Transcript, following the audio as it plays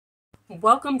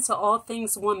Welcome to All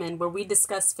Things Woman, where we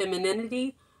discuss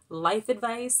femininity, life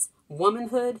advice,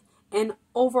 womanhood, and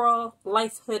overall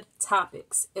lifehood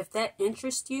topics. If that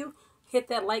interests you, hit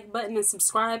that like button and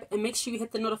subscribe, and make sure you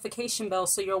hit the notification bell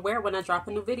so you're aware when I drop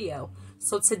a new video.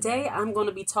 So today I'm going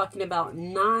to be talking about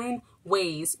 9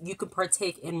 ways you can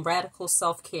partake in radical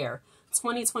self-care.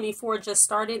 2024 just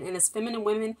started, and as feminine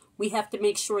women, we have to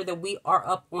make sure that we are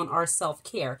up on our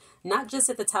self-care, not just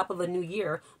at the top of a new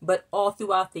year, but all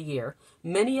throughout the year.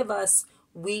 Many of us,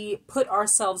 we put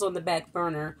ourselves on the back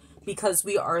burner because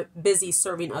we are busy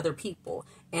serving other people.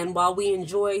 And while we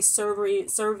enjoy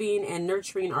serving and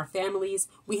nurturing our families,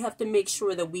 we have to make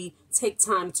sure that we take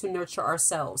time to nurture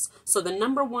ourselves. So the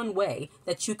number one way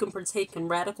that you can partake in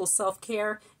radical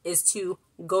self-care is to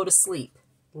go to sleep.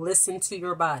 Listen to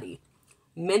your body.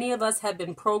 Many of us have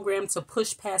been programmed to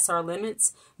push past our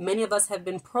limits. Many of us have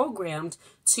been programmed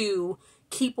to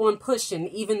keep on pushing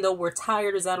even though we're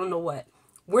tired as I don't know what.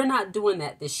 We're not doing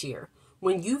that this year.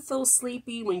 When you feel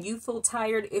sleepy, when you feel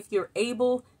tired, if you're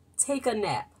able, take a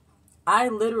nap. I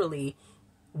literally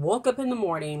woke up in the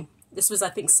morning. This was, I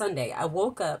think, Sunday. I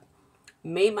woke up,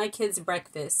 made my kids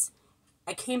breakfast.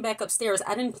 I came back upstairs.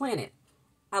 I didn't plan it.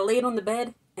 I laid on the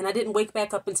bed and I didn't wake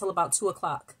back up until about 2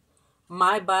 o'clock.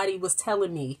 My body was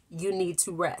telling me you need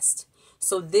to rest.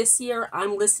 So this year,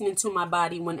 I'm listening to my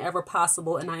body whenever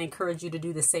possible, and I encourage you to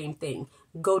do the same thing.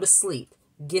 Go to sleep.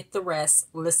 Get the rest.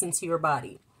 Listen to your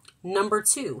body. Number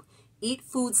 2, eat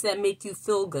foods that make you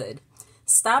feel good.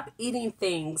 Stop eating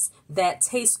things that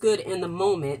taste good in the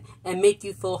moment and make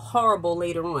you feel horrible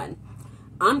later on.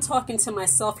 I'm talking to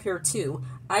myself here too.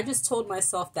 I just told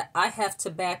myself that I have to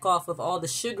back off of all the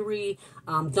sugary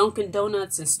Dunkin'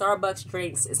 Donuts and Starbucks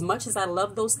drinks. As much as I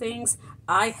love those things,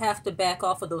 I have to back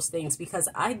off of those things because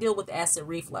I deal with acid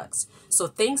reflux. So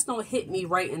things don't hit me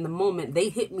right in the moment. They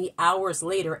hit me hours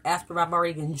later after I've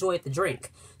already enjoyed the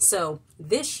drink. So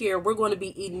this year, we're going to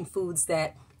be eating foods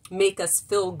that make us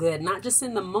feel good, not just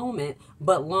in the moment,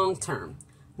 but long term.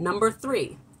 Number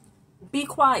 3, be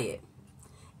quiet.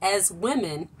 As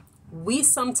women, we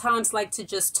sometimes like to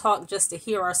just talk just to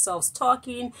hear ourselves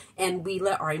talking, and we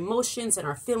let our emotions and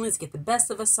our feelings get the best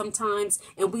of us sometimes,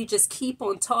 and we just keep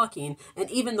on talking.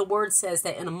 And even the word says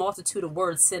that in a multitude of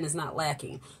words, sin is not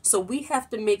lacking. So we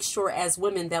have to make sure as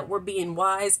women that we're being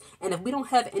wise, and if we don't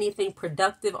have anything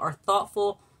productive or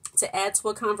thoughtful to add to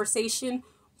a conversation,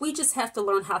 we just have to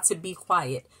learn how to be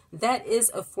quiet. That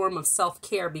is a form of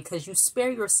self-care because you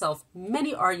spare yourself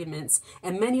many arguments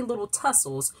and many little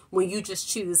tussles when you just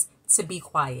choose to be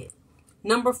quiet.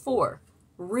 Number 4,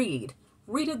 read.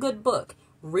 Read a good book.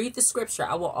 Read the scripture.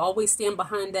 I will always stand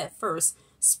behind that first.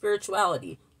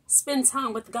 Spirituality. Spend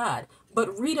time with God.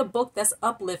 But read a book that's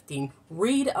uplifting.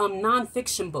 Read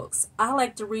nonfiction books. I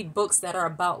like to read books that are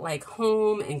about like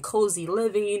home and cozy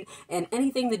living and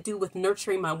anything to do with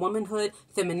nurturing my womanhood,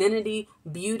 femininity,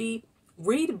 beauty.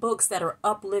 Read books that are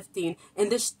uplifting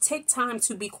and just take time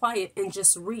to be quiet and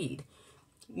just read.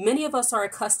 Many of us are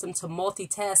accustomed to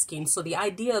multitasking, so the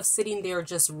idea of sitting there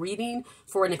just reading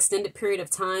for an extended period of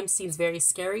time seems very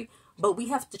scary, but we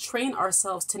have to train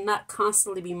ourselves to not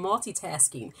constantly be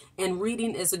multitasking, and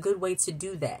reading is a good way to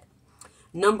do that.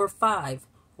 Number 5,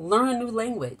 learn a new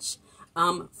language.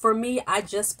 For me, I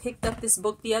just picked up this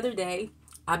book the other day.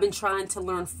 I've been trying to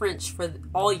learn French for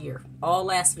all year. All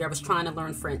last year I was trying to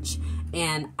learn French,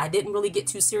 and I didn't really get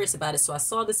too serious about it. So I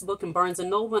saw this book in Barnes &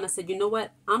 Noble and I said, you know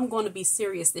what? I'm going to be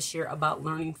serious this year about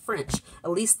learning French,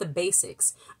 at least the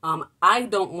basics. I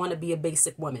don't want to be a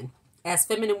basic woman. As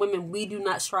feminine women, we do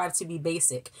not strive to be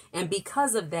basic. And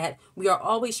because of that, we are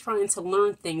always trying to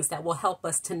learn things that will help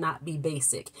us to not be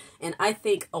basic. And I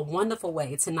think a wonderful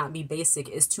way to not be basic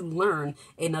is to learn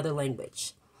another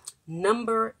language.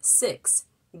 Number 6,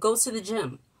 go to the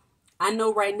gym. I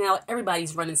know right now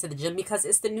everybody's running to the gym because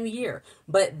it's the new year,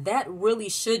 but that really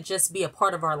should just be a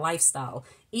part of our lifestyle.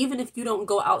 Even if you don't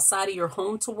go outside of your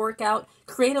home to work out,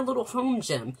 create a little home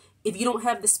gym. If you don't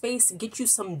have the space, get you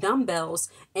some dumbbells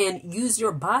and use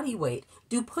your body weight.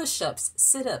 Do push-ups,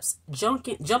 sit-ups,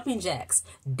 jumping jacks,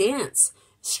 dance,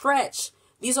 stretch.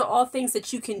 These are all things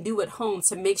that you can do at home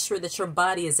to make sure that your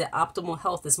body is at optimal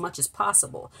health as much as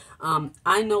possible.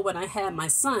 I know when I had my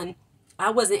son, I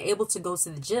wasn't able to go to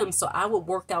the gym, so I would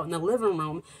work out in the living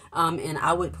room, and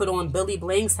I would put on Billy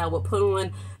Blanks. I would put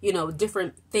on,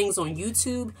 different things on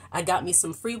YouTube. I got me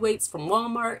some free weights from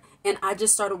Walmart, and I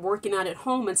just started working out at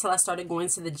home until I started going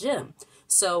to the gym.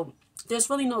 So there's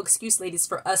really no excuse, ladies,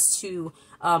 for us to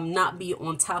not be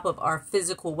on top of our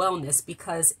physical wellness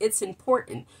because it's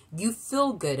important. You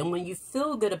feel good, and when you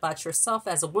feel good about yourself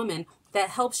as a woman,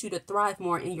 that helps you to thrive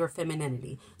more in your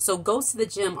femininity. So go to the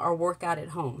gym or work out at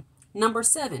home. Number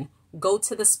 7, go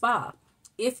to the spa.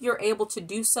 If you're able to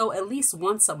do so at least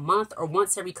once a month or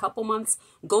once every couple months,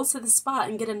 go to the spa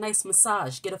and get a nice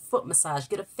massage, get a foot massage,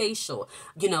 get a facial,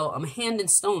 Hand and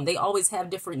Stone. They always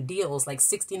have different deals, like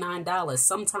 $69,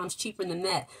 sometimes cheaper than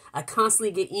that. I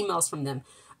constantly get emails from them.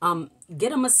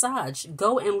 Get a massage,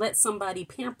 go and let somebody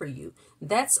pamper you.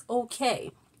 That's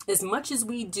okay. As much as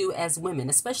we do as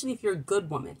women, especially if you're a good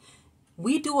woman,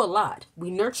 we do a lot.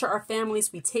 We nurture our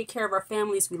families. We take care of our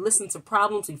families. We listen to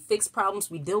problems. We fix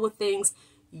problems. We deal with things.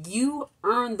 You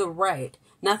earn the right.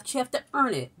 Not that you have to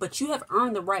earn it, but you have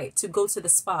earned the right to go to the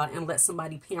spa and let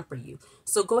somebody pamper you.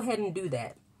 So go ahead and do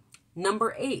that.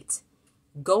 Number 8,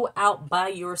 go out by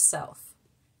yourself.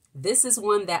 This is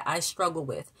one that I struggle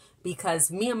with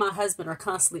because me and my husband are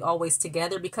constantly always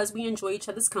together because we enjoy each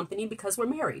other's company because we're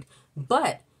married.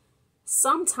 But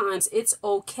sometimes it's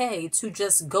okay to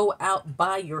just go out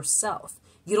by yourself.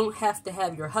 You don't have to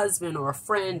have your husband or a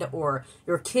friend or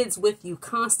your kids with you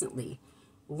constantly.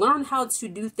 Learn how to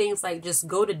do things like just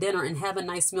go to dinner and have a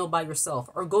nice meal by yourself,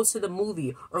 or go to the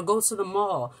movie, or go to the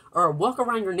mall, or walk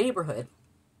around your neighborhood.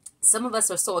 Some of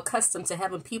us are so accustomed to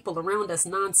having people around us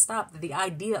nonstop that the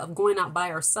idea of going out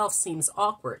by ourselves seems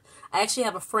awkward. I actually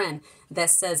have a friend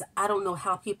that says, I don't know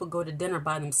how people go to dinner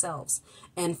by themselves.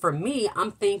 And for me,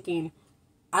 I'm thinking,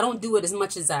 I don't do it as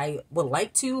much as I would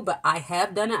like to, but I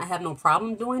have done it. I have no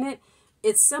problem doing it.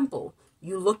 It's simple.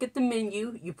 You look at the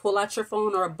menu, you pull out your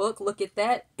phone or a book, look at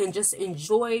that, and just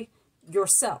enjoy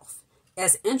yourself.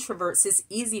 As introverts, it's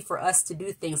easy for us to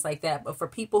do things like that. But for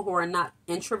people who are not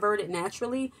introverted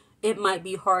naturally, it might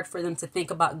be hard for them to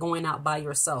think about going out by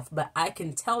yourself. But I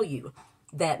can tell you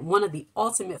that one of the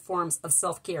ultimate forms of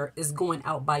self-care is going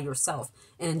out by yourself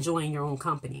and enjoying your own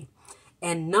company.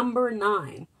 And number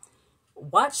 9,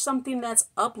 watch something that's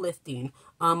uplifting.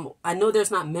 I know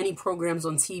there's not many programs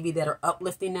on TV that are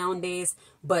uplifting nowadays,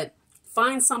 but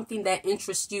find something that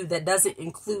interests you that doesn't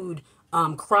include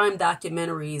crime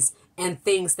documentaries and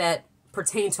things that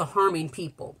pertain to harming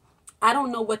people. I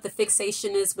don't know what the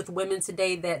fixation is with women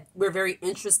today, that we're very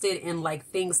interested in like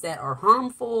things that are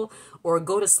harmful or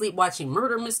go to sleep watching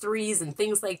murder mysteries and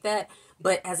things like that.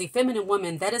 But as a feminine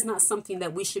woman, that is not something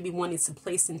that we should be wanting to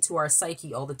place into our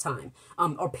psyche all the time,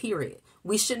 or period.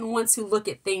 We shouldn't want to look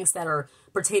at things that are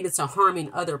pertaining to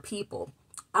harming other people.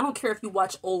 I don't care if you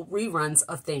watch old reruns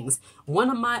of things.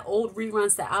 One of my old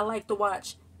reruns that I like to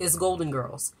watch is Golden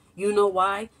Girls. You know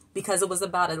why? Because it was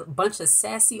about a bunch of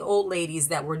sassy old ladies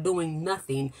that were doing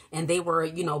nothing, and they were,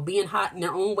 being hot in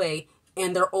their own way,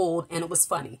 and they're old, and it was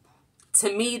funny.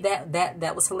 To me,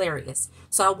 that was hilarious.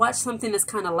 So I watched something that's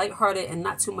kind of lighthearted and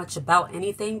not too much about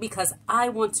anything because I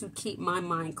want to keep my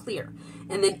mind clear.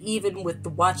 And then even with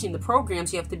watching the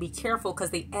programs, you have to be careful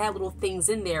because they add little things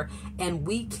in there, and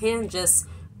we can just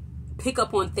pick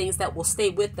up on things that will stay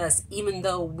with us even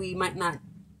though we might not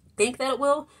think that it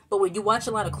will. But when you watch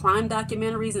a lot of crime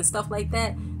documentaries and stuff like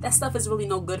that, that stuff is really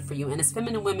no good for you. And as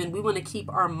feminine women, we want to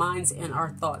keep our minds and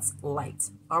our thoughts light.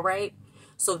 All right.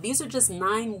 So these are just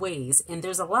 9 ways, and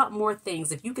there's a lot more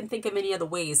things. If you can think of any other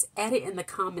ways, add it in the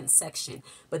comment section.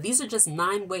 But these are just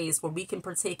 9 ways where we can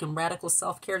partake in radical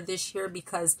self-care this year,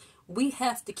 because we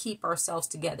have to keep ourselves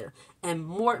together. And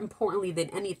more importantly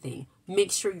than anything,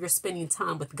 make sure you're spending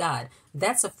time with God.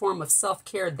 That's a form of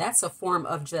self-care. That's a form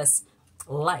of just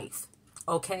life.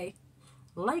 Okay?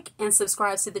 Like and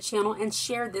subscribe to the channel and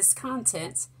share this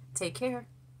content. Take care.